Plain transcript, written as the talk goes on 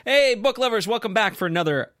Hey, book lovers, welcome back for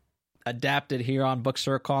another Adapted here on Book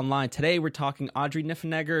Circle Online. Today we're talking Audrey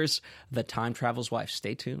Niffenegger's The Time Traveler's Wife.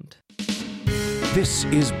 Stay tuned. This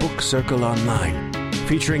is Book Circle Online,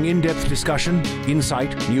 featuring in-depth discussion,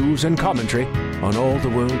 insight, news, and commentary on all the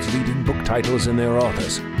world's leading book titles and their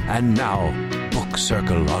authors. And now, Book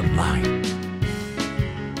Circle Online.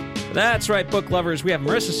 That's right, book lovers. We have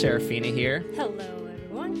Marissa Serafini here. Hello,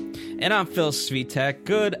 everyone. And I'm Phil Svitek.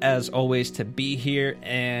 Good, as always, to be here.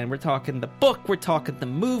 And we're talking the book, we're talking the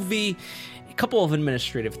movie, a couple of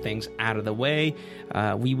administrative things out of the way.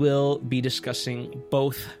 We will be discussing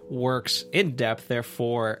both works in depth.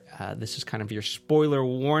 Therefore, this is kind of your spoiler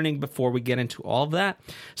warning before we get into all of that.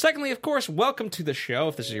 Secondly, of course, welcome to the show.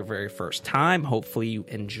 If this is your very first time, hopefully you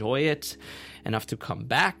enjoy it enough to come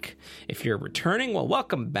back. If you're returning, well,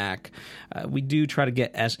 welcome back. We do try to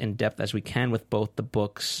get as in-depth as we can with both the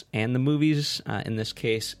books and the movies. In this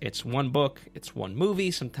case, it's one book, it's one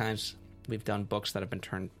movie. Sometimes we've done books that have been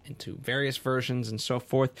turned into various versions and so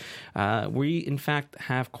forth. We, in fact,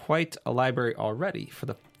 have quite a library already for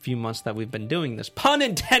the few months that we've been doing this. Pun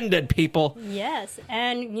intended, people! Yes,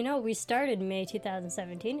 and we started May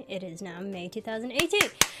 2017. It is now May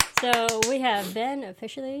 2018. So we have been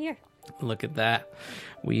officially a year. Look at that.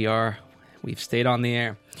 We've stayed on the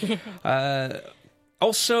air.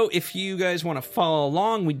 Also, if you guys want to follow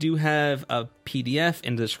along, we do have a PDF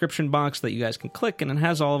in the description box that you guys can click, and it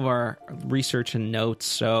has all of our research and notes,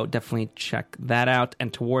 so definitely check that out.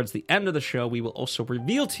 And towards the end of the show, we will also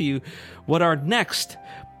reveal to you what our next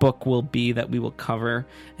book will be that we will cover.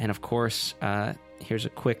 And of course, here's a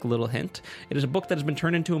quick little hint. It is a book that has been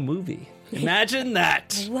turned into a movie. Imagine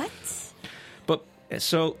that. What?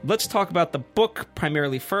 So let's talk about the book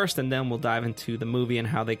primarily first, and then we'll dive into the movie and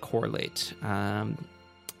how they correlate.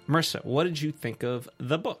 Marissa, what did you think of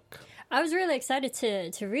the book? I was really excited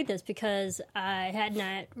to read this because I had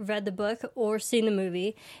not read the book or seen the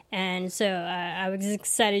movie, and so I was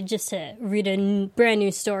excited just to read a brand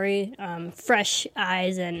new story, fresh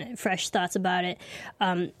eyes and fresh thoughts about it.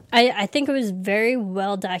 I think it was very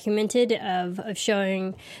well documented of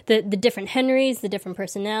showing the different Henrys, the different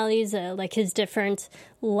personalities, like his different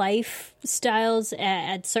lifestyles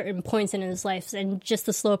at certain points in his life, and just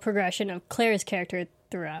the slow progression of Claire's character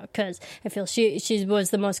throughout, because I feel she was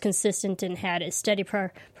the most consistent and had a steady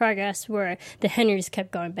progress, where the Henrys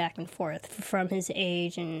kept going back and forth from his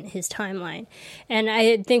age and his timeline. And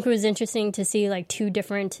I think it was interesting to see like two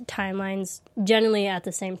different timelines generally at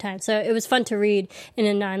the same time. So it was fun to read in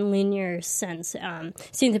a non-linear sense,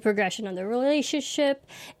 seeing the progression of the relationship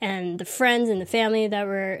and the friends and the family that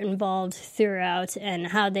were involved throughout, and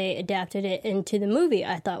how they adapted it into the movie.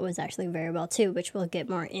 I thought was actually very well too, which we'll get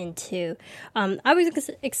more into. I was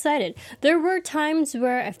excited. There were times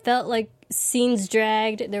where I felt like scenes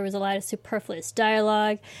dragged. There was a lot of superfluous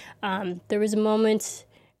dialogue. There was a moment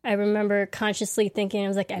I remember consciously thinking, I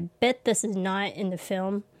was like, I bet this is not in the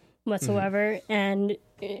film whatsoever. Mm-hmm.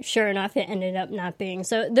 And sure enough, it ended up not being.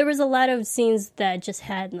 So there was a lot of scenes that just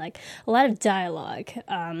had like a lot of dialogue.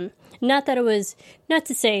 Not that it was, not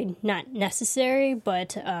to say not necessary,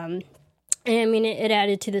 but I mean, it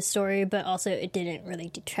added to the story, but also it didn't really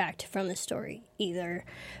detract from the story either.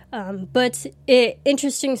 But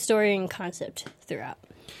interesting story and concept throughout.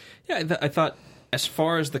 Yeah, I thought as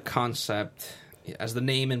far as the concept, as the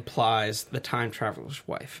name implies, The Time Traveler's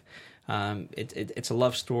Wife, it's a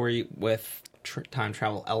love story with time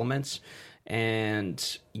travel elements.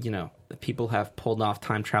 And, people have pulled off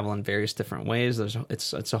time travel in various different ways.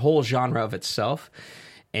 It's a whole genre of itself.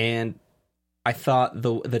 And I thought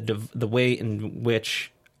the way in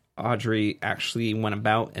which Audrey actually went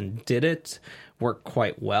about and did it worked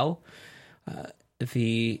quite well.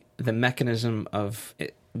 The mechanism of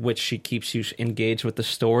which she keeps you engaged with the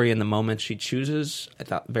story in the moment she chooses, I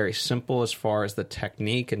thought very simple as far as the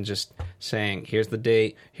technique and just saying, here's the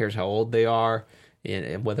date, here's how old they are,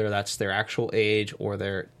 whether that's their actual age or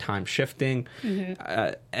their time shifting.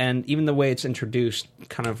 Mm-hmm. And even the way it's introduced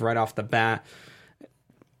kind of right off the bat,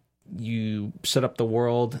 you set up the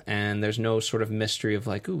world and there's no sort of mystery of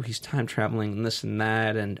like, ooh, he's time traveling and this and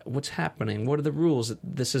that and what's happening, what are the rules.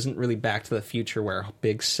 This isn't really Back to the Future where a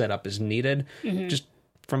big setup is needed. Mm-hmm. Just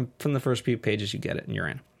from the first few pages you get it and you're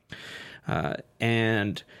in.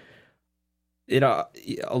 And it a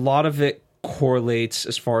lot of it correlates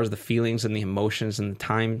as far as the feelings and the emotions and the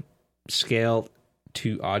time scale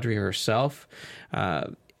to Audrey herself.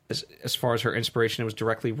 As far as her inspiration, it was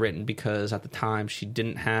directly written because at the time she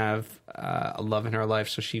didn't have a love in her life,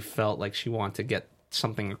 so she felt like she wanted to get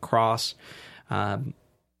something across.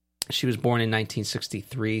 She was born in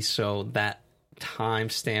 1963, so that time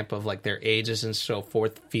stamp of like their ages and so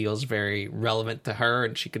forth feels very relevant to her,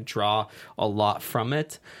 and she could draw a lot from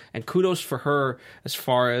it. And kudos for her as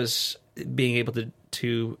far as being able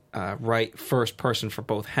to write first person for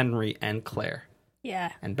both Henry and Claire.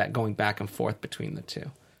 Yeah. And going back and forth between the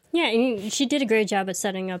two. Yeah, and she did a great job at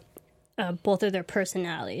setting up both of their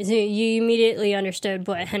personalities. You immediately understood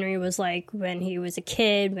what Henry was like when he was a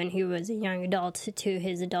kid, when he was a young adult to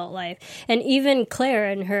his adult life. And even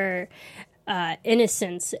Claire and her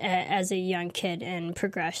innocence as a young kid and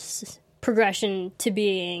progression to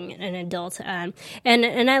being an adult. And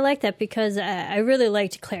I like that because I really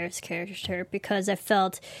liked Claire's character because I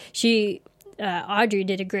felt Audrey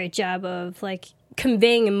did a great job of like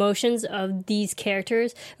conveying emotions of these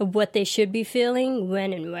characters, of what they should be feeling,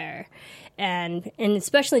 when and where. And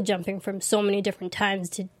especially jumping from so many different times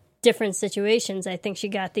to different situations, I think she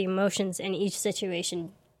got the emotions in each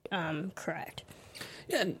situation correct.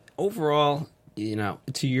 Yeah, and overall,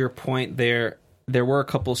 to your point there were a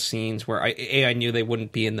couple scenes where I knew they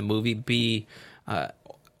wouldn't be in the movie. B,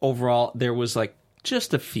 overall, there was like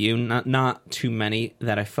just a few, not too many,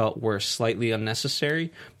 that I felt were slightly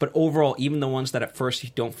unnecessary. But overall, even the ones that at first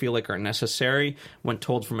you don't feel like are necessary, when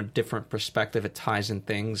told from a different perspective, it ties in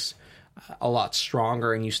things a lot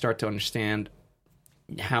stronger, and you start to understand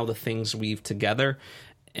how the things weave together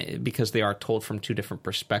because they are told from two different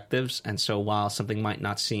perspectives. And so while something might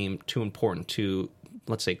not seem too important to,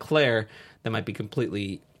 let's say, Claire, that might be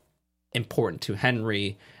completely important to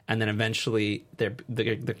Henry, and then eventually there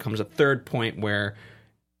comes a third point where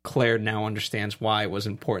Claire now understands why it was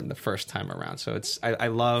important the first time around. So I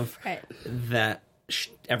love that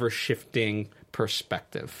ever-shifting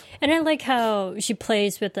perspective. And I like how she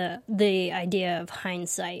plays with the idea of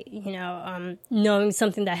hindsight, knowing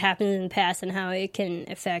something that happened in the past and how it can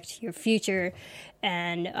affect your future.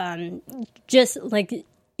 And just like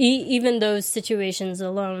even those situations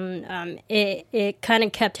alone, it kind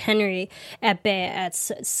of kept Henry at bay at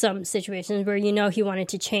some situations where he wanted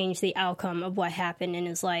to change the outcome of what happened in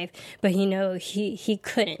his life, but he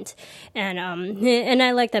couldn't. And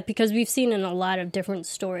I like that because we've seen in a lot of different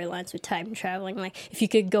storylines with time traveling, like if you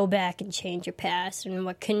could go back and change your past, and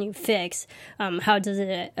what can you fix? How does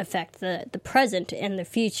it affect the present and the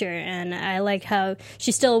future? And I like how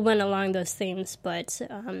she still went along those themes, but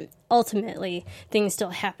ultimately things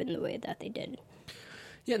still happened the way that they did.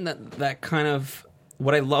 Yeah, and that kind of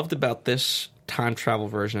what I loved about this time travel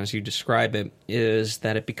version, as you describe it, is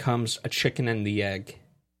that it becomes a chicken and the egg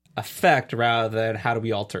effect rather than how do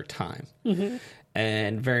we alter time. Mm-hmm.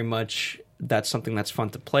 And very much that's something that's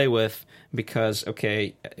fun to play with because,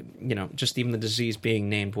 okay, just even the disease being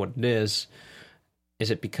named what it is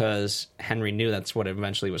it because Henry knew that's what it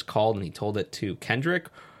eventually was called and he told it to Kendrick,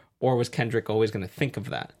 or was Kendrick always going to think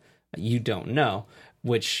of that? You don't know,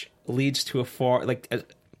 which leads to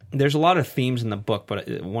there's a lot of themes in the book, but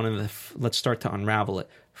let's start to unravel it.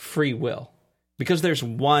 Free will. Because there's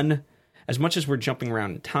one, as much as we're jumping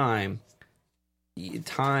around in time, you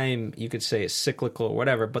could say is cyclical or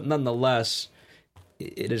whatever, but nonetheless,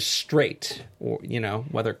 it is straight, or,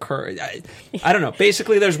 whether I don't know.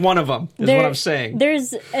 Basically, there's one of them, is what I'm saying.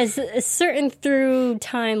 There's a certain through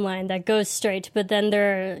timeline that goes straight, but then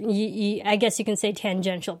there are, I guess you can say,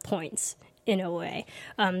 tangential points in a way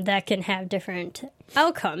that can have different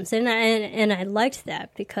outcomes. And I liked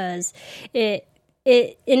that because it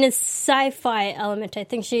in its sci-fi element, I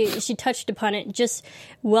think she touched upon it just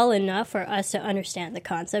well enough for us to understand the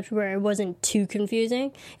concept, where it wasn't too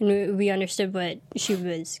confusing and we understood what she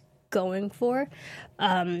was going for.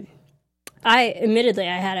 There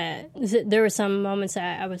were some moments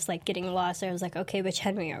I was like getting lost. I was like, okay, which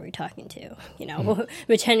Henry are we talking to?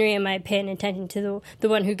 Which Henry am I paying attention to? The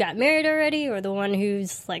one who got married already, or the one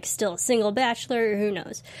who's like still a single bachelor? Who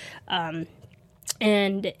knows?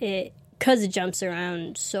 Because it jumps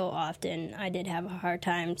around so often, I did have a hard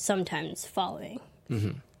time sometimes following.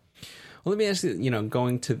 Mm-hmm. Well, let me ask you,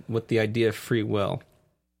 going to with the idea of free will,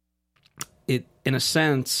 it, in a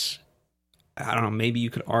sense, I don't know, maybe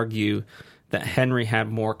you could argue that Henry had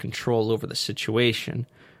more control over the situation.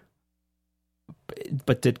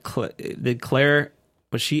 But did Claire,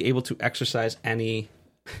 was she able to exercise any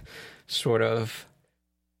sort of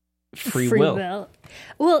free will?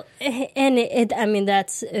 Well, and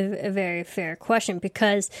that's a very fair question,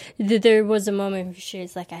 because there was a moment where she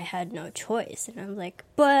was like, I had no choice. And I'm like,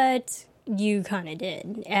 but you kind of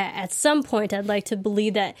did. At some point, I'd like to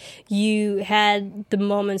believe that you had the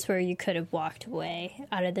moments where you could have walked away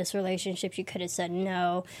out of this relationship. You could have said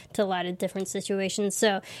no to a lot of different situations.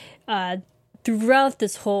 So throughout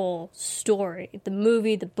this whole story, the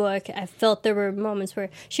movie, the book, I felt there were moments where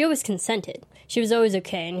she always consented. She was always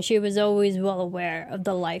okay, and she was always well aware of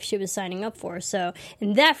the life she was signing up for. So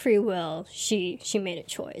in that free will, she made a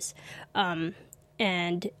choice.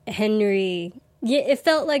 And Henry, yeah, it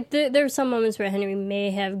felt like there were some moments where Henry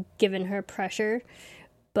may have given her pressure,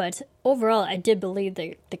 but overall, I did believe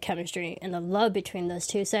the chemistry and the love between those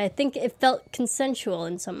two. So I think it felt consensual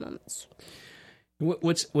in some moments.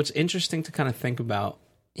 What's interesting to kind of think about,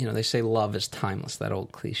 they say love is timeless, that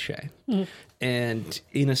old cliche. Mm. And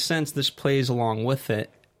in a sense, this plays along with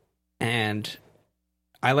it. And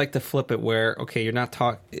I like to flip it where, okay, you're not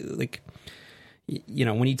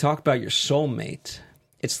when you talk about your soulmate,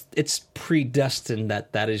 it's predestined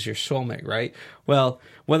that is your soulmate, right? Well,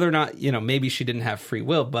 whether or not, maybe she didn't have free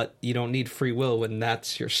will, but you don't need free will when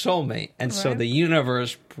that's your soulmate. And so the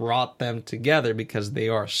universe brought them together because they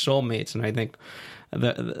are soulmates. And I think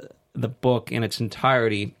the book in its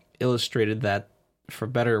entirety illustrated that, for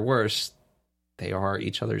better or worse, they are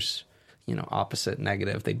each other's, opposite,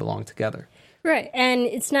 negative. They belong together. Right. And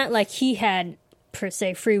it's not like he had, per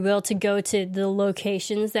se, free will to go to the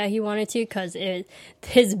locations that he wanted to, because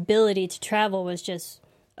his ability to travel was just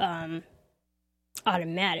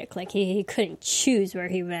automatic. Like he couldn't choose where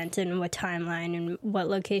he went and what timeline and what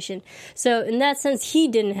location. So in that sense, he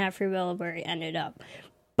didn't have free will of where he ended up.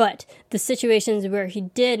 But the situations where he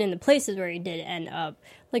did and the places where he did end up,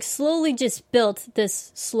 like, slowly just built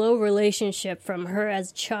this slow relationship from her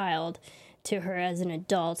as a child to her as an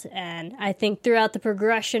adult. And I think throughout the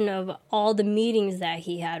progression of all the meetings that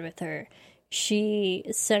he had with her, she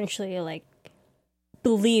essentially,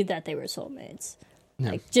 believed that they were soulmates.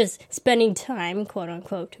 Yeah. Like, just spending time, quote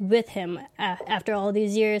unquote, with him after all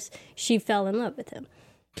these years, she fell in love with him.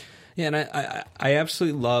 Yeah, and I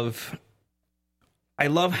absolutely love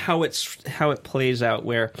how it plays out,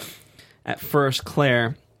 where at first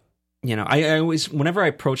Claire, I always, whenever I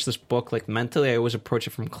approach this book, mentally, I always approach it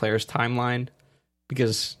from Claire's timeline,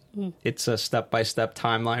 because it's a step-by-step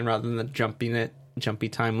timeline rather than the jumpy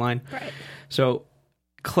timeline. Right. So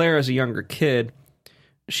Claire, as a younger kid,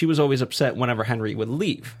 she was always upset whenever Henry would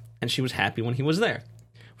leave, and she was happy when he was there,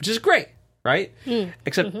 which is great, right?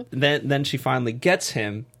 Except then she finally gets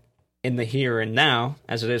him in the here and now,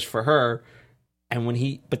 as it is for her, and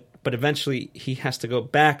when but eventually he has to go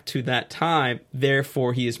back to that time,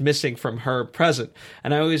 therefore he is missing from her present.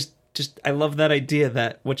 And I love that idea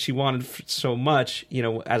that what she wanted so much,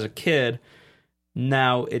 as a kid,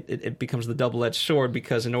 now it becomes the double-edged sword,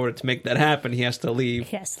 because in order to make that happen, he has to leave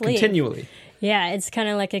continually. Yeah, it's kind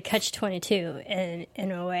of like a catch-22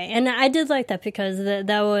 in a way. And I did like that, because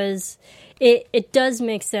that was... It does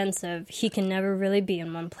make sense of he can never really be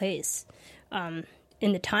in one place in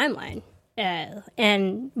the timeline.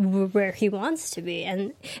 And where he wants to be.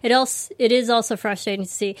 And it is also frustrating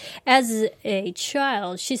to see, as a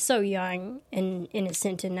child, she's so young and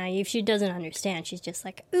innocent and naive, she doesn't understand. She's just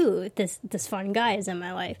like, ooh, this fun guy is in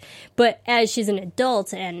my life. But as she's an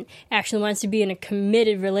adult and actually wants to be in a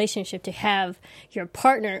committed relationship, to have your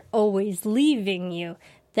partner always leaving you,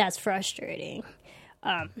 that's frustrating.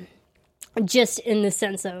 Just in the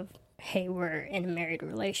sense of, hey, we're in a married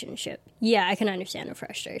relationship. Yeah, I can understand the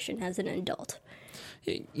frustration as an adult.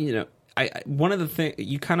 One of the things,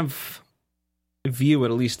 you kind of view it,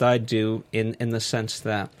 at least I do, in the sense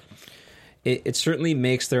that it certainly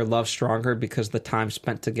makes their love stronger, because the time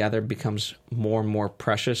spent together becomes more and more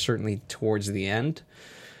precious, certainly towards the end.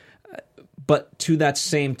 But to that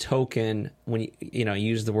same token, when you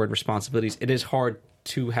use the word responsibilities, it is hard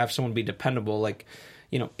to have someone be dependable. Like,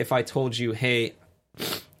 if I told you, hey,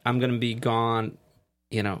 I'm going to be gone,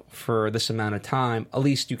 for this amount of time, at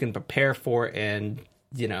least you can prepare for it. And,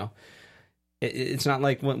 it's not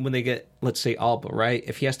like when they get, let's say, Alba, right?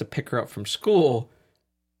 If he has to pick her up from school,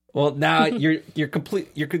 well, now your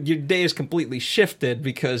day is completely shifted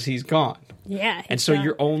because he's gone. Yeah. And so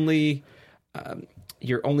your only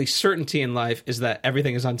certainty in life is that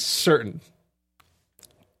everything is uncertain.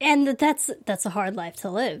 And that's a hard life to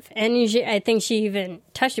live. And I think she even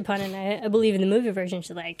touched upon it, and I believe in the movie version,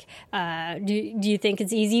 she's like, do you think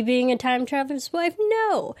it's easy being a time traveler's wife?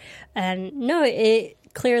 No. And no, it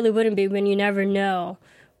clearly wouldn't be, when you never know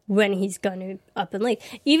when he's going to up and leave.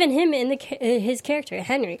 Even him in his character,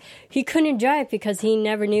 Henry, he couldn't drive because he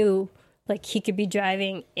never knew, like, he could be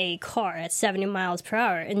driving a car at 70 miles per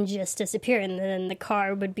hour and just disappear, and then the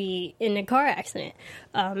car would be in a car accident.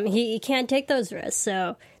 He can't take those risks.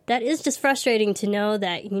 So that is just frustrating to know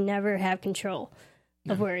that you never have control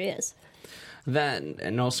of where he is. That,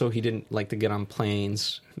 and also he didn't like to get on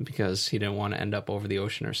planes because he didn't want to end up over the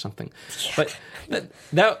ocean or something. Yeah. But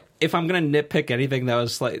that if I'm gonna nitpick anything, that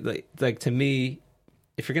was like to me,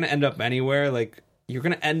 if you're gonna end up anywhere, like you're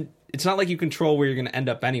gonna end. It's not like you control where you're gonna end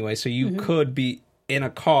up anyway. So you could be in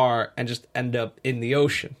a car and just end up in the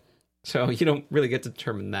ocean. So you don't really get to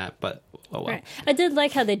determine that, but oh well. Right. I did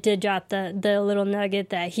like how they did drop the little nugget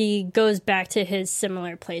that he goes back to his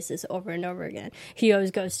similar places over and over again. He always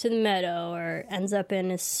goes to the Meadow or ends up in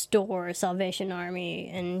a store, Salvation Army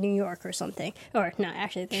in New York or something. Or, no,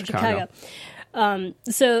 actually, in Chicago.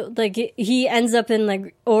 So, like, he ends up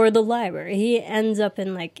in, or the library. He ends up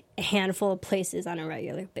in, a handful of places on a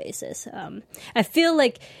regular basis. I feel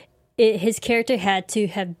like his character had to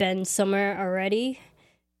have been somewhere already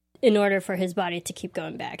in order for his body to keep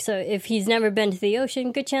going back. So if he's never been to the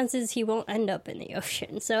ocean, good chances he won't end up in the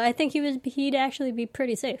ocean. So I think he'd actually be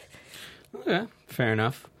pretty safe. Okay, fair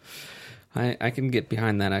enough. I can get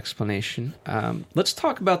behind that explanation. Let's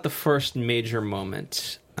talk about the first major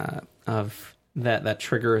moment of that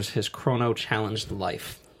triggers his chrono-challenged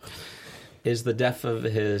life, is the death of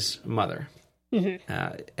his mother.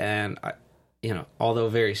 And, although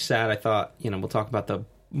very sad, I thought, we'll talk about the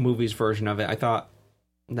movie's version of it. I thought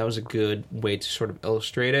that was a good way to sort of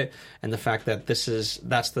illustrate it, and the fact that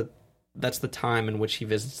that's the time in which he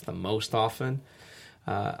visits the most often.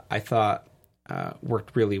 I thought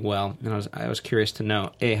worked really well, and I was curious to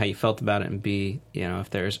know A, how you felt about it, and B, if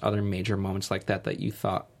there's other major moments like that you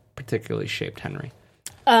thought particularly shaped Henry.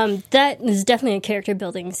 That is definitely a character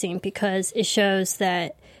building scene because it shows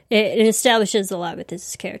that it establishes a lot with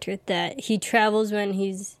this character, that he travels when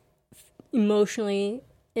he's emotionally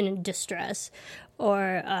in distress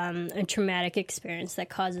or a traumatic experience that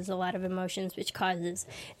causes a lot of emotions, which causes,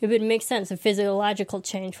 it would make sense, a physiological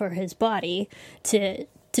change for his body to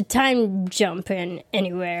time jump in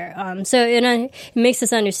anywhere. So it makes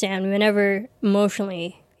us understand whenever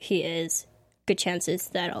emotionally he is, good chances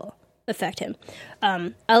that'll affect him.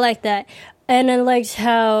 I like that. And I liked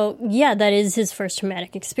how, that is his first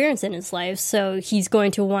traumatic experience in his life, so he's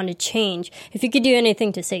going to want to change. If you could do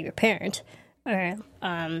anything to save your parent, or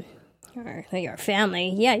your family,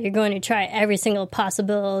 you're going to try every single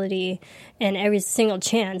possibility and every single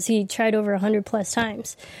chance. He tried over 100+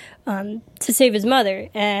 times to save his mother,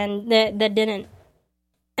 and that didn't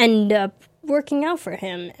end up working out for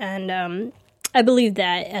him. And I believe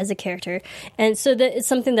that as a character, and so that it's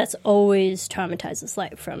something that's always traumatized his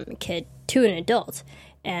life from a kid to an adult,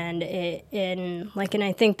 and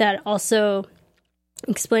I think that also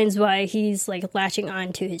explains why he's latching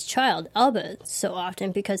on to his child, Alba, so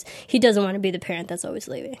often, because he doesn't want to be the parent that's always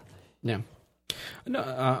leaving. Yeah. No,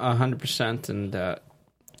 100%. And,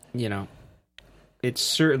 it's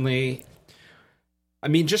certainly,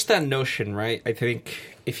 just that notion, right? I think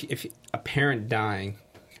if a parent dying,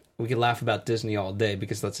 we could laugh about Disney all day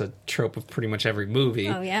because that's a trope of pretty much every movie.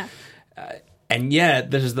 Oh, yeah. And yet,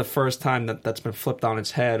 this is the first time that's been flipped on its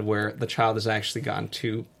head where the child has actually gotten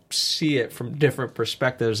to see it from different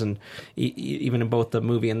perspectives, and even in both the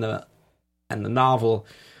movie and the novel,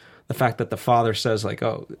 the fact that the father says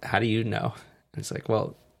 "Oh, how do you know?" And it's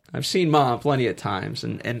well, I've seen Mom plenty of times,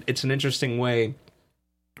 and it's an interesting way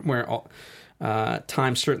where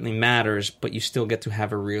time certainly matters, but you still get to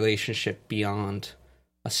have a relationship beyond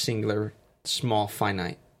a singular, small,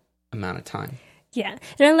 finite amount of time. Yeah,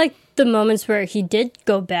 and I like the moments where he did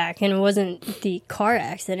go back, and it wasn't the car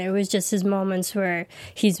accident. It was just his moments where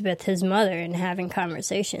he's with his mother and having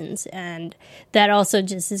conversations, and that also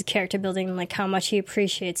just is character building, how much he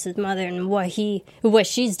appreciates his mother and what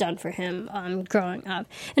she's done for him growing up.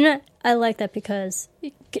 And I like that because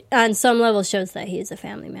on some level shows that he is a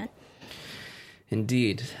family man.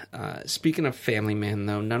 Indeed. Speaking of family man,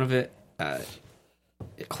 though, none of it...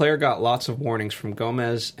 Claire got lots of warnings from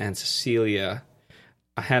Gomez and Cecilia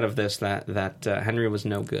ahead of this that Henry was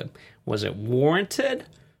no good. Was it warranted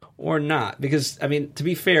or not? Because, to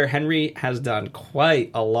be fair, Henry has done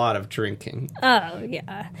quite a lot of drinking. Oh,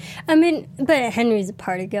 yeah. But Henry's a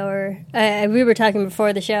party goer. We were talking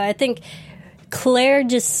before the show. I think Claire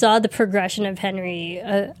just saw the progression of Henry,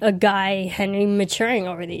 Henry maturing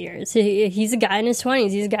over the years. He's a guy in his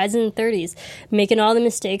 20s. He's a guy in his 30s, making all the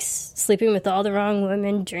mistakes, sleeping with all the wrong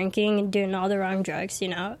women, drinking and doing all the wrong drugs,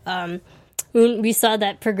 We saw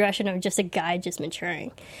that progression of just a guy just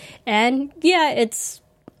maturing. And, it's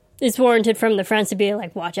warranted from the friends to be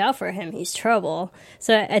watch out for him. He's trouble.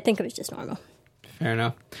 So I think it was just normal. Fair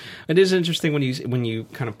enough. It is interesting when you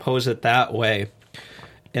kind of pose it that way.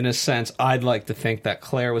 In a sense, I'd like to think that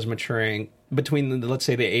Claire was maturing between, let's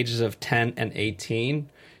say, the ages of 10 and 18.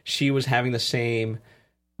 She was having the same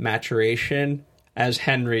maturation as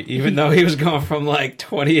Henry, even though he was going from like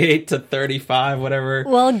 28 to 35, whatever.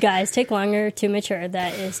 Well, guys take longer to mature.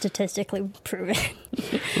 That is statistically proven.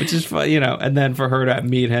 Which is fun, and then for her to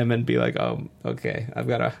meet him and be like, oh, okay, I've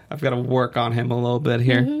got to work on him a little bit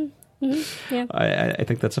here. Mm-hmm. Mm-hmm. Yeah. I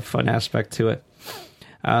think that's a fun aspect to it.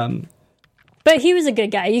 But he was a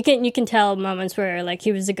good guy. You can tell moments where like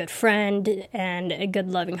he was a good friend and a good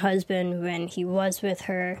loving husband when he was with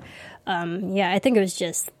her. I think it was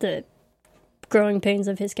just the growing pains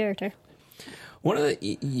of his character. One of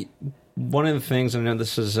the things, I know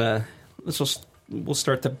this is we'll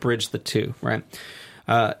start to bridge the two, right?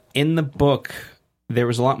 In the book, there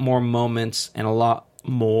was a lot more moments and a lot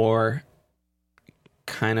more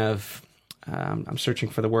kind of I'm searching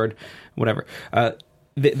for the word, whatever.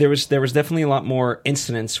 There was definitely a lot more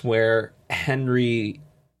incidents where Henry,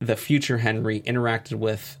 the future Henry, interacted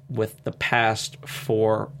with the past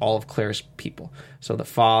for all of Claire's people. So the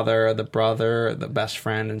father, the brother, the best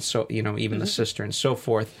friend, and so even the sister and so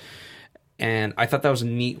forth. And I thought that was a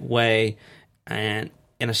neat way. And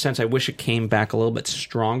in a sense, I wish it came back a little bit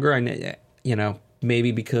stronger. And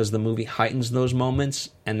maybe because the movie heightens those moments,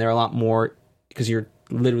 and they're a lot more because you're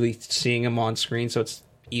literally seeing them on screen, so it's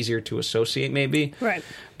easier to associate maybe. Right.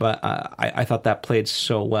 But I thought that played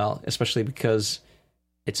so well, especially because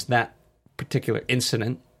it's that particular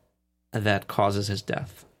incident that causes his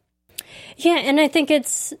death. Yeah, and I think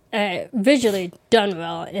it's visually done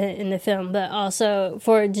well in the film, but also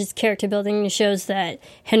for just character building, it shows that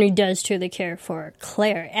Henry does truly care for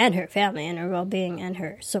Claire and her family and her well-being and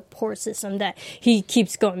her support system, that he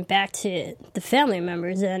keeps going back to the family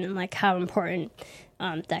members and like how important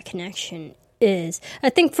that connection is. I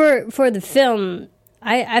think for the film,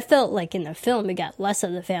 I felt like in the film we got less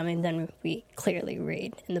of the family than we clearly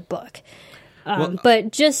read in the book,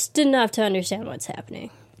 but just enough to understand what's happening.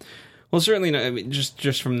 Well, certainly, I mean,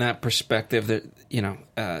 just from that perspective, that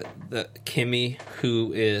the Kimmy,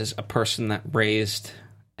 who is a person that raised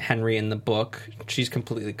Henry in the book, she's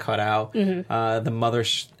completely cut out.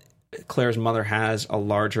 Mm-hmm. Claire's mother has a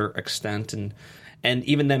larger extent, and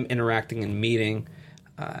even them interacting and meeting.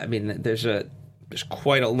 I mean, there's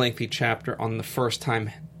quite a lengthy chapter on the first time,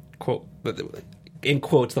 in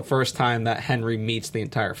quotes, the first time that Henry meets the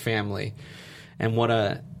entire family, and what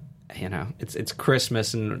a. It's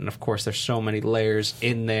Christmas, and of course, there's so many layers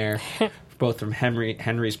in there, both from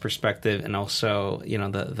Henry's perspective and also,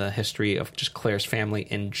 the history of just Claire's family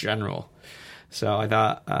in general. So I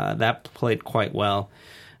thought that played quite well.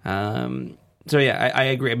 I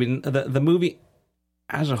agree. I mean, the movie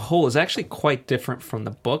as a whole is actually quite different from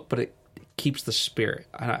the book, but it keeps the spirit.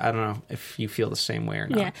 I don't know if you feel the same way or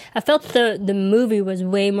not. Yeah, I felt the movie was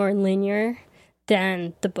way more linear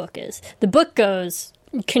than the book is. The book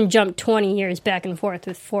can jump 20 years back and forth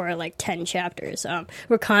with 10 chapters.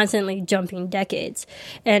 We're constantly jumping decades.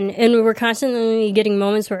 And we're constantly getting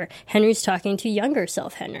moments where Henry's talking to younger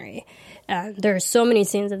self Henry. There are so many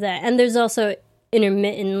scenes of that. And there's also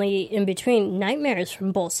intermittently in between nightmares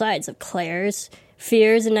from both sides of Claire's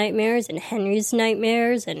fears and nightmares and Henry's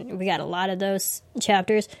nightmares. And we got a lot of those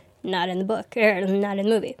chapters not in the book, or not in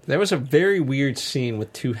the movie. There was a very weird scene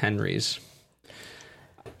with two Henrys.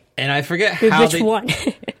 And I forget how Which one?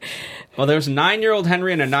 Well, there was a 9-year-old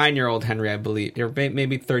Henry and a 9-year-old Henry, I believe, or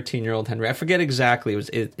maybe 13-year-old Henry. I forget exactly.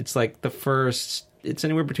 It's like the first. It's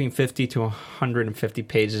anywhere between 50 to 150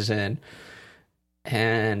 pages in,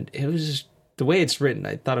 and it was just, the way it's written.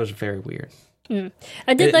 I thought it was very weird.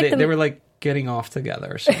 I did they were like getting off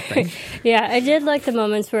together or something. Yeah, I did like the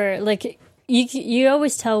moments where like. You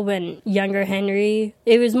always tell when younger Henry,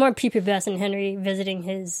 it was more prepubescent Henry visiting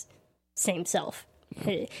his same self.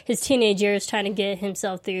 His teenage years, trying to get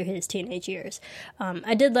himself through his teenage years.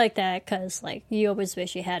 I did like that because, like, you always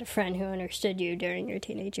wish you had a friend who understood you during your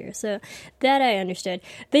teenage years. So that I understood.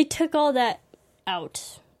 They took all that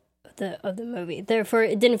out of the movie. Therefore,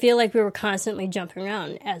 it didn't feel like we were constantly jumping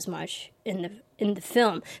around as much in the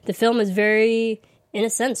film. The film was very, in a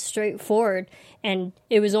sense, straightforward, and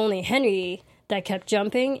it was only Henry that kept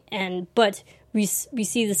jumping. But we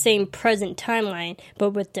see the same present timeline,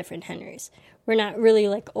 but with different Henrys. We're not really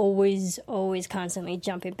like always constantly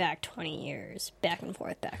jumping back 20 years, back and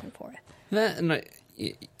forth. That, and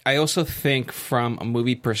I also think from a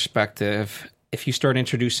movie perspective, if you start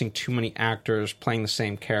introducing too many actors playing the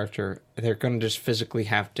same character, they're going to just physically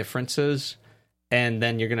have differences, and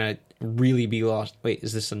then you're going to really be lost. Wait,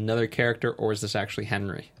 is this another character, or is this actually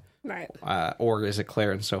Henry? Right. Or is it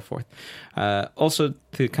Claire, and so forth. Also,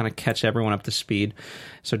 to kind of catch everyone up to speed,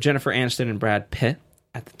 so Jennifer Aniston and Brad Pitt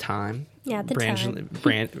at the time. Yeah, at the time. Before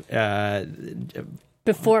Brangelina.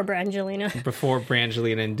 Before Brangelina. Before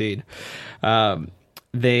Brangelina, indeed.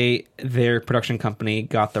 their production company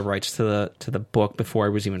got the rights to the book before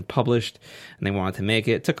it was even published, and they wanted to make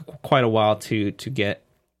it. It took quite a while to get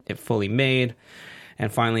it fully made,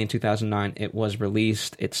 and finally in 2009 it was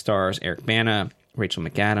released. It stars Eric Bana, Rachel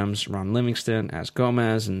McAdams, Ron Livingston as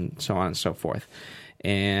Gomez, and so on and so forth.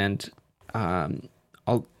 And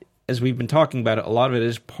as we've been talking about it, a lot of it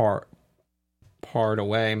is part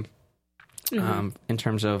away in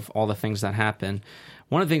terms of all the things that happen.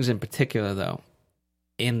 One of the things in particular, though,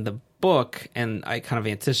 in the book, and I kind of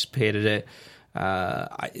anticipated it,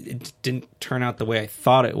 it didn't turn out the way I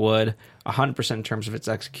thought it would, 100% in terms of its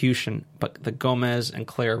execution, but the Gomez and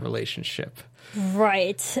Claire relationship.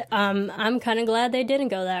 Right. I'm kind of glad they didn't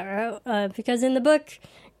go that route, because in the book,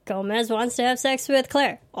 Gomez wants to have sex with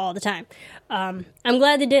Claire all the time. I'm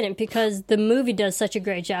glad they didn't, because the movie does such a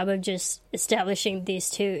great job of just establishing these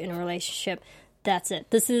two in a relationship. That's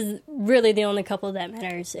it. This is really the only couple that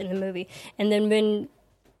matters in the movie. And then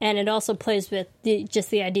and it also plays with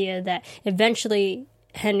the idea that eventually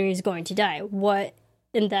Henry's going to die.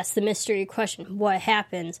 And that's the mystery question. What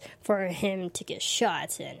happens for him to get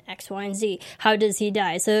shot in X, Y, and Z? How does he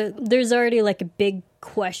die? So there's already like a big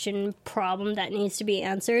question problem that needs to be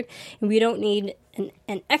answered. And we don't need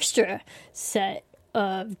an extra set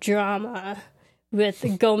of drama with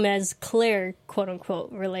the Gomez-Claire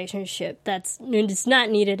quote-unquote relationship. It's not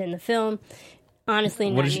needed in the film. Honestly,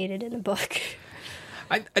 not needed in the book.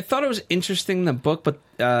 I thought it was interesting in the book, but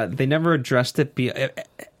they never addressed it.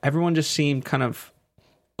 Everyone just seemed kind of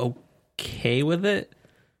okay with it.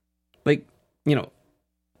 Like,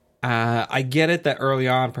 I get it that early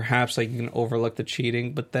on, perhaps like you can overlook the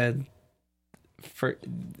cheating, but then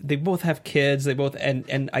they both have kids.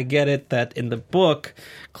 And I get it that in the book,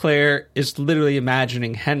 Claire is literally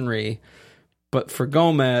imagining Henry, but for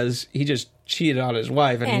Gomez, he just cheated on his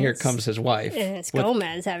wife, and here comes his wife. And it's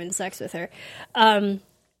Gomez having sex with her.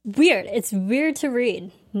 Weird. It's weird to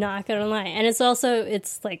read, not gonna lie. And it's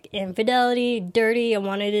like infidelity, dirty. I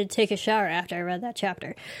wanted to take a shower after I read that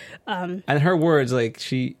chapter. And her words, like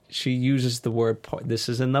she uses the word, this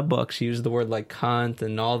is in the book, she uses the word like cunt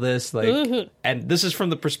and all this, like, and this is from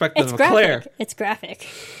the perspective of Claire. It's graphic.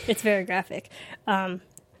 It's very graphic.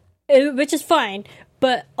 Which is fine,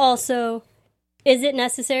 but also, is it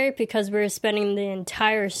necessary? Because we're spending the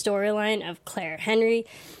entire storyline of Claire Henry.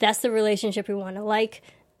 That's the relationship we want to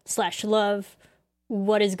 /love.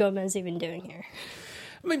 What is Gomez even doing here?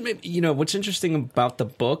 I mean, what's interesting about the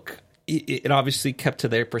book, it obviously kept to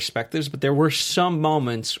their perspectives, but there were some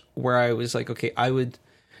moments where I was like, okay,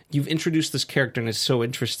 you've introduced this character and it's so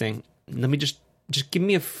interesting. Let me just give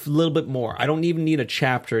me a little bit more. I don't even need a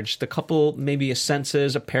chapter, just a couple, maybe a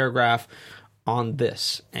sentence, a paragraph on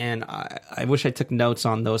this. And I wish I took notes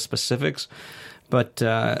on those specifics, but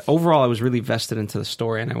overall I was really vested into the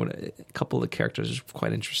story, and a couple of the characters I was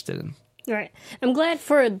quite interested in. Right. I'm glad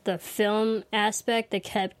for the film aspect they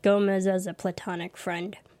kept Gomez as a platonic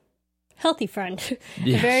friend. Healthy friend.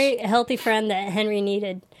 Yes. A very healthy friend that Henry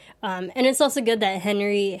needed. And it's also good that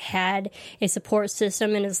Henry had a support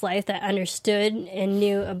system in his life that understood and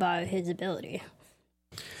knew about his ability.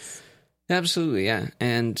 Absolutely, yeah.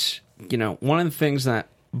 And one of the things that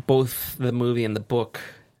both the movie and the book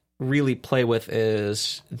really play with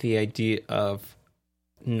is the idea of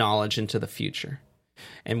knowledge into the future.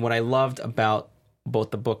 And what I loved about both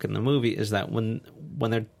the book and the movie is that when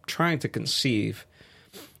they're trying to conceive,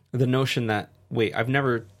 the notion that, wait,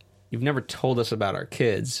 you've never told us about our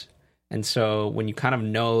kids. And so when you kind of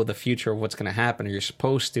know the future of what's going to happen, or you're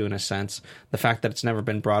supposed to, in a sense, the fact that it's never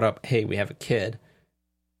been brought up, hey, we have a kid.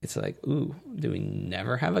 It's like, ooh, do we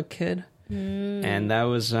never have a kid? And that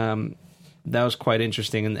was quite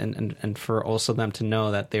interesting, and for also them to know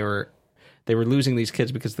that they were losing these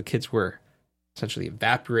kids because the kids were essentially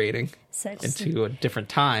evaporating into different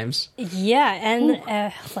times. Yeah, and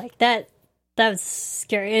like that was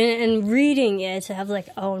scary. And reading it, to have like,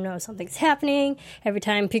 oh no, something's happening every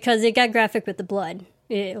time, because it got graphic with the blood.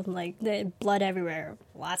 Like the blood everywhere,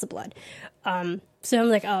 lots of blood. So I'm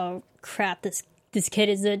like, oh crap, this kid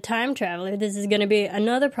is a time traveler. This is going to be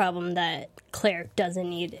another problem that Claire doesn't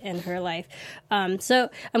need in her life. So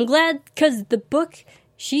I'm glad, because the book,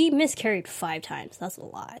 she miscarried 5 times. That's a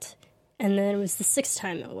lot. And then it was the 6th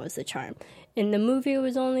time it was the charm. In the movie, it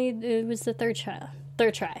was the third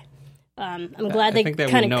try. I'm glad they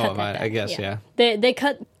kind of cut that back. I guess, yeah. They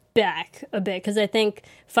cut back a bit, because I think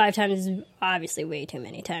 5 times is obviously way too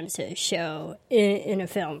many times to show in a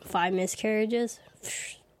film. 5 miscarriages?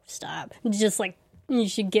 Stop. Just like, you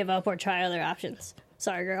should give up or try other options.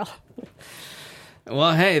 Sorry, girl.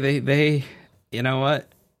 Well, hey, they you know what?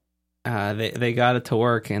 They got it to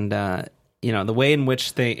work, and the way in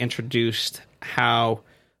which they introduced how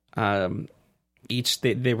each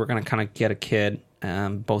they were going to kind of get a kid.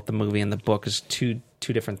 Both the movie and the book is two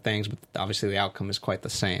different things, but obviously the outcome is quite the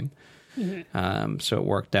same. Mm-hmm. So it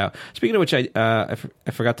worked out. Speaking of which, I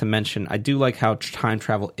forgot to mention, I do like how time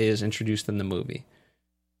travel is introduced in the movie,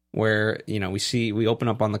 where we open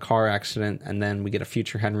up on the car accident, and then we get a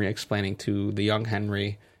future Henry explaining to the young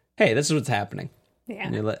Henry, "Hey, this is what's happening." Yeah.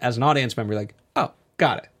 And as an audience member, you're like, "Oh,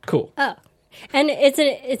 got it, cool." Oh, and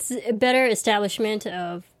it's a better establishment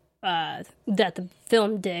of that the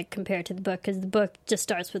film did compared to the book, because the book just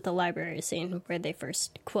starts with the library scene where they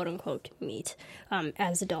first quote unquote meet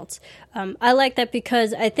as adults. I like that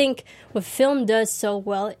because I think what film does so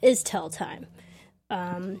well is tell time.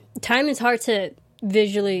 Time is hard to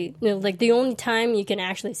visually, like the only time you can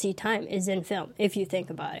actually see time is in film, if you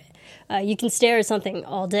think about it. You can stare at something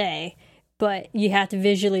all day, but you have to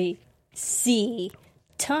visually see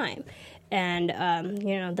time. And,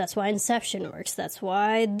 that's why Inception works. That's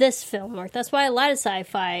why this film works. That's why a lot of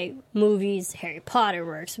sci-fi movies, Harry Potter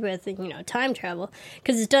works with, time travel.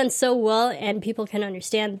 Because it's done so well, and people can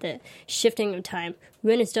understand the shifting of time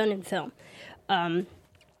when it's done in film. And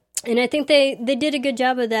I think they did a good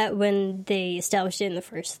job of that when they established it in the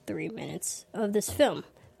first 3 minutes of this film.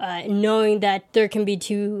 Knowing that there can be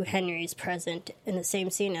two Henrys present in the same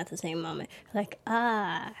scene at the same moment. Like,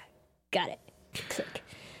 got it. Click.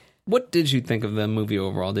 What did you think of the movie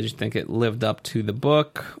overall? Did you think it lived up to the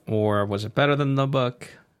book, or was it better than the book?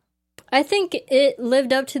 I think it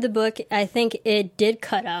lived up to the book. I think it did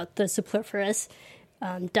cut out the superfluous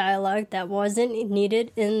dialogue that wasn't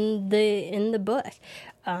needed in the book.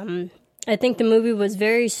 I think the movie was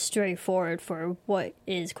very straightforward for what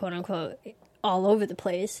is quote unquote all over the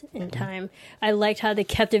place in time. I liked how they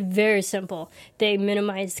kept it very simple. They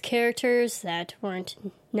minimized characters that weren't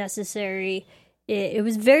necessary. It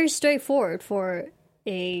was very straightforward for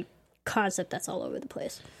a concept that's all over the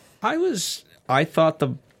place. I thought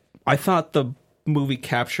the movie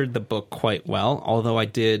captured the book quite well, although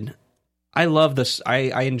I love this.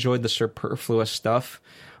 I enjoyed the superfluous stuff.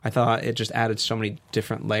 I thought it just added so many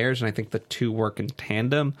different layers, and I think the two work in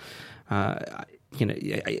tandem.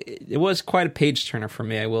 It was quite a page turner for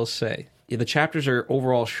me, I will say. The chapters are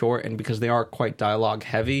overall short, and because they are quite dialogue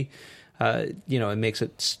heavy, it makes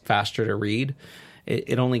it faster to read.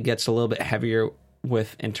 It only gets a little bit heavier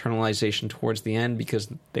with internalization towards the end because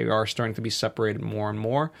they are starting to be separated more and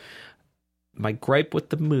more. My gripe with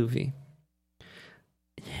the movie,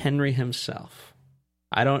 Henry himself.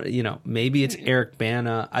 I don't, maybe it's Eric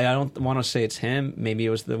Bana. I don't want to say it's him. Maybe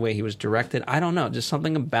it was the way he was directed. I don't know. Just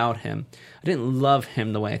something about him. I didn't love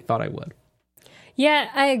him the way I thought I would. Yeah,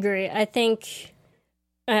 I agree. I think,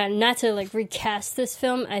 not to recast this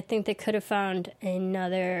film, I think they could have found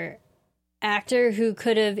another actor who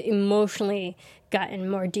could have emotionally gotten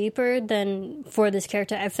more deeper than for this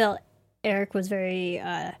character. I felt Eric was very,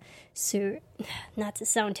 not to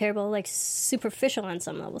sound terrible, superficial on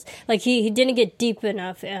some levels. He didn't get deep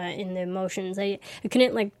enough in the emotions. I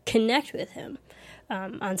couldn't connect with him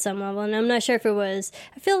on some level, and I'm not sure if it was.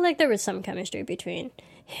 I feel like there was some chemistry between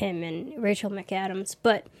him and Rachel McAdams,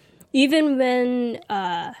 but even when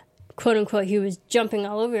quote unquote he was jumping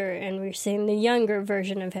all over and we were seeing the younger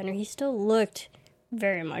version of Henry, he still looked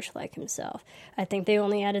very much like himself. I think they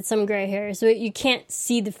only added some gray hair, so you can't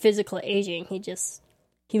see the physical aging.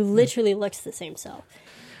 He literally looks the same self.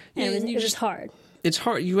 And it was hard. It's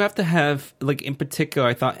hard. You have to have, in particular,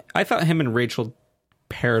 I thought him and Rachel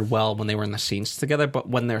paired well when they were in the scenes together, but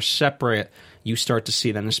when they're separate, you start to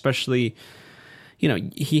see them, especially,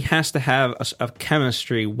 he has to have a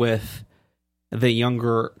chemistry with the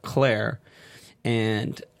younger Claire,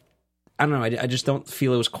 and I don't know, I just don't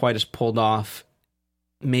feel it was quite as pulled off,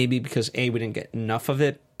 maybe because A, we didn't get enough of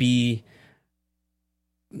it, B,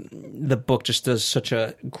 the book just does such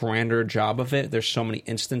a grander job of it. There's so many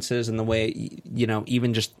instances in the way,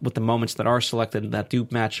 even just with the moments that are selected that do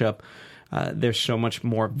match up, there's so much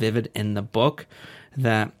more vivid in the book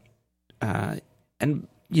that, in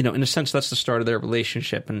a sense, that's the start of their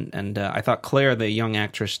relationship. And I thought Claire, the young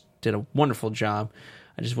actress, did a wonderful job.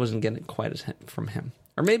 I just wasn't getting it quite as from him.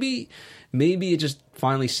 Or maybe it just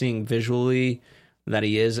finally seeing visually that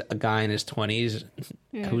he is a guy in his 20s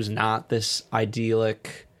who's not this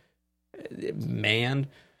idyllic man.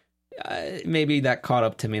 Maybe that caught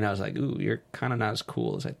up to me, and I was like, ooh, you're kind of not as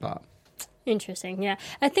cool as I thought. Interesting, yeah.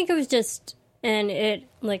 I think it was just, and it,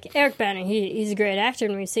 Eric Bana, he's a great actor,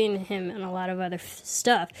 and we've seen him in a lot of other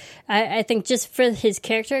stuff. I think just for his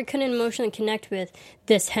character, I couldn't emotionally connect with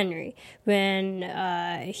this Henry. When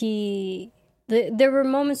there were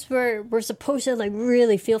moments where we're supposed to like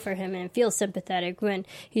really feel for him and feel sympathetic when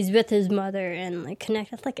he's with his mother and like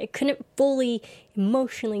connect. Like I couldn't fully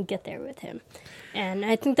emotionally get there with him, and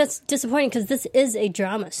I think that's disappointing because this is a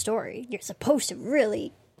drama story. You're supposed to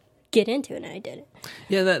really get into it, and I didn't.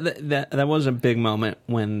 Yeah, that was a big moment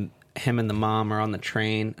when him and the mom are on the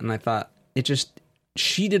train, and I thought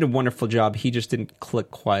she did a wonderful job. He just didn't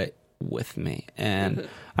click quite with me, and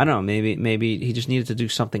I don't know, maybe he just needed to do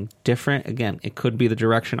something different. Again, it could be the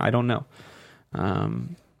direction, I don't know,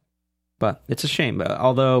 but it's a shame. But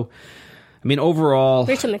although, I mean, overall,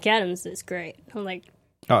 Rachel McAdams is great. I'm like,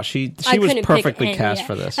 she was perfectly cast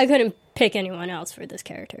for this. I couldn't pick anyone else for this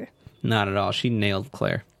character. Not at all. She nailed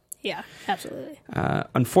Claire. Yeah, absolutely.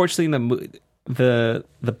 Unfortunately, the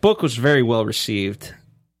book was very well received.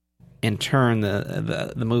 In turn,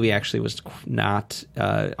 the movie actually was not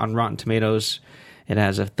on Rotten Tomatoes. It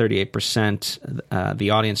has a 38%. The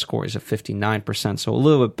audience score is a 59%, so a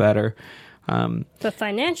little bit better. But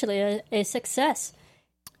financially, a success.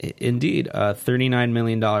 Indeed, a $39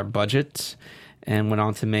 million budget, and went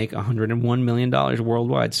on to make $101 million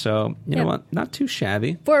worldwide. So, you know what? Not too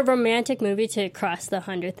shabby. For a romantic movie to cross the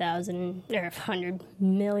 100,000 or 100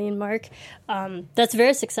 million mark, that's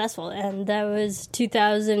very successful. And that was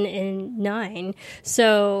 2009.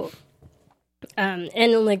 So,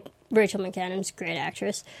 and like Rachel McAdams, great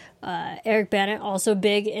actress. Eric Bana, also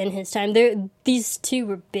big in his time. These two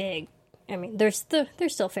were big. I mean, they're still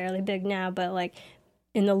fairly big now, but like,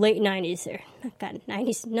 in the late 90s, I've got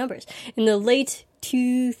 90s numbers. In the late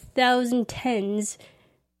 2010s,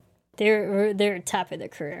 they're top of their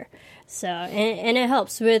career. So, and it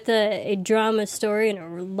helps with a drama story and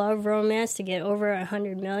a love romance to get over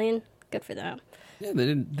 100 million. Good for them. Yeah,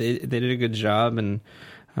 they did a good job, and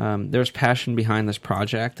there's passion behind this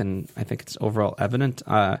project, and I think it's overall evident.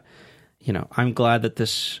 I'm glad that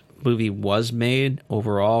this movie was made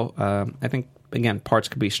overall. I think, again, parts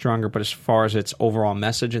could be stronger, but as far as its overall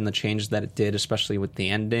message and the changes that it did, especially with the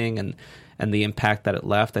ending and the impact that it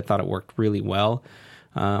left, I thought it worked really well.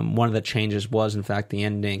 One of the changes was, in fact, the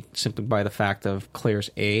ending, simply by the fact of Claire's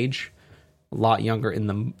age, a lot younger in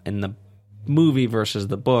the movie versus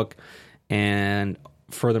the book, and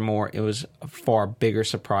furthermore, it was a far bigger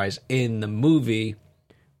surprise in the movie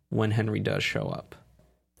when Henry does show up.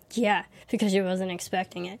 Yeah, because you wasn't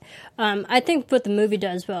expecting it. I think what the movie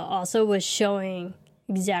does well also was showing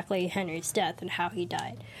exactly Henry's death and how he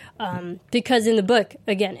died. Because in the book,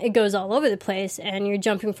 again, it goes all over the place, and you're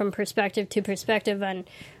jumping from perspective to perspective on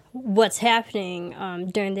what's happening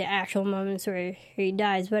during the actual moments where he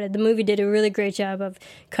dies. But the movie did a really great job of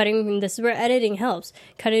cutting. This is where editing helps.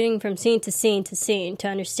 Cutting from scene to scene to scene to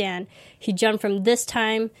understand he jumped from this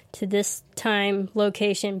time to this time,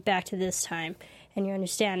 location, back to this time. And you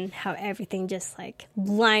understand how everything just like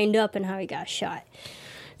lined up and how he got shot.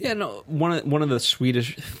 Yeah, no. One of the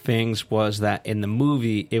sweetest things was that in the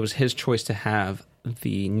movie, it was his choice to have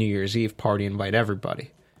the New Year's Eve party, invite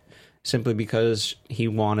everybody, simply because he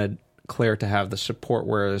wanted Claire to have the support.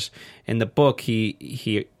 Whereas in the book,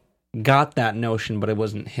 he got that notion, but it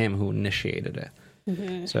wasn't him who initiated it.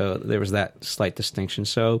 Mm-hmm. So there was that slight distinction.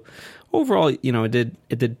 So overall, it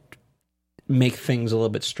did make things a little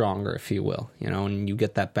bit stronger, if you will, and you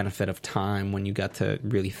get that benefit of time when you got to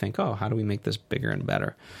really think, oh, how do we make this bigger and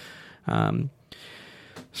better?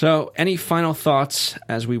 So any final thoughts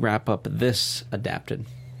as we wrap up this adapted?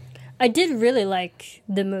 I did really like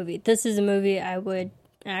the movie. This is a movie I would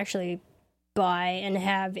actually buy and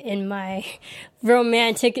have in my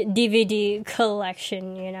romantic DVD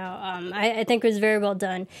collection. I think it was very well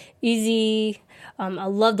done. Easy. I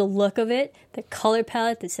love the look of it, the color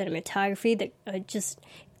palette, the cinematography.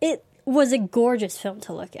 It was a gorgeous film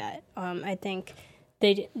to look at. I think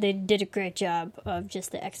they did a great job of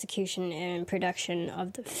just the execution and production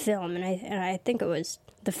of the film, and I think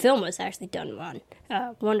the film was actually done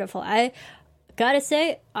wonderful. I gotta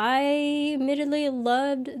say, I admittedly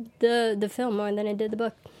loved the film more than I did the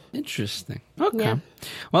book. Interesting. Okay. Yeah.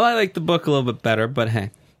 Well, I like the book a little bit better, but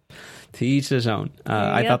hey, to each his own.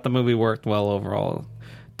 I thought the movie worked well overall,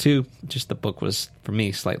 too. Just the book was, for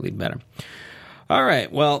me, slightly better. All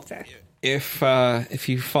right. Well, Fair. If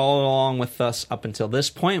you followed along with us up until this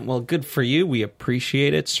point, well, good for you. We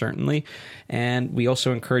appreciate it, certainly. And we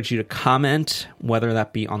also encourage you to comment, whether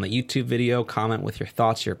that be on the YouTube video, comment with your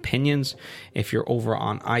thoughts, your opinions. If you're over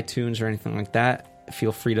on iTunes or anything like that,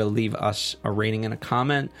 feel free to leave us a rating and a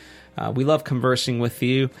comment. We love conversing with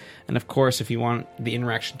you. And of course, if you want the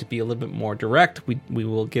interaction to be a little bit more direct, we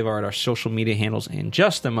will give out our social media handles in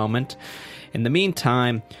just a moment. In the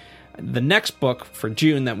meantime, the next book for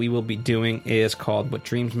June that we will be doing is called What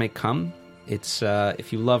Dreams May Come It's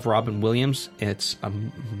if you love Robin Williams, it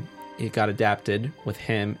got adapted with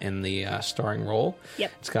him in the starring role.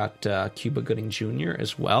 Yep. It's got Cuba Gooding Jr.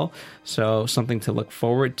 as well, so something to look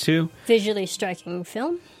forward to. Visually striking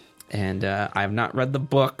film. And I have not read the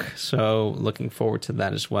book, so looking forward to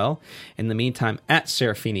that as well. In the meantime, at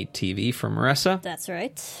Serafini TV for Marissa. That's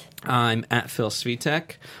right. I'm at Phil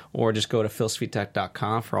Svitek, or just go to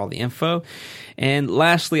philsvitek.com for all the info. And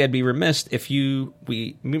lastly, I'd be remiss if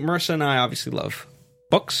Marissa and I obviously love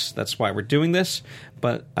books. That's why we're doing this.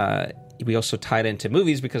 But we also tied into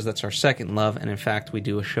movies because that's our second love. And in fact, we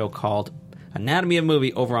do a show called Anatomy of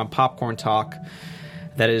Movie over on Popcorn Talk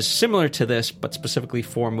that is similar to this, but specifically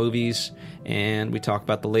for movies. And we talk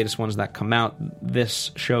about the latest ones that come out.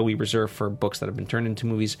 This show we reserve for books that have been turned into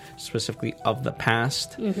movies, specifically of the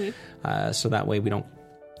past. Mm-hmm. So that way we don't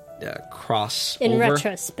cross in over.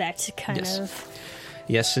 Retrospect, kind of.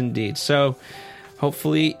 Yes, indeed. So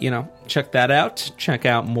hopefully, check that out. Check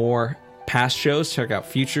out more past shows. Check out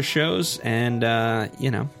future shows. And,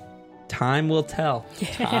 time will tell.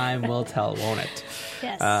 Time will tell, won't it?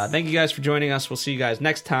 Yes. Thank you guys for joining us. We'll see you guys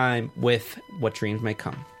next time with What Dreams May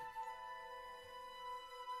Come.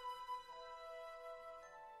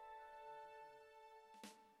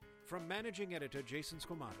 From Managing Editor Jason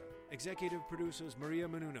Squamata, Executive Producers Maria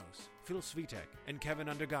Menounos, Phil Svitek, and Kevin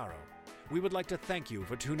Undergaro, we would like to thank you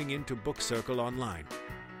for tuning in to Book Circle Online.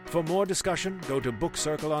 For more discussion, go to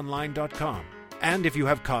bookcircleonline.com. And if you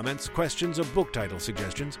have comments, questions, or book title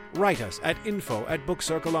suggestions, write us at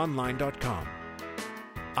info@bookcircleonline.com.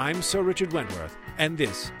 I'm Sir Richard Wentworth, and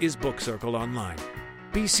this is Book Circle Online.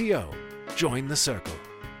 BCO, join the circle.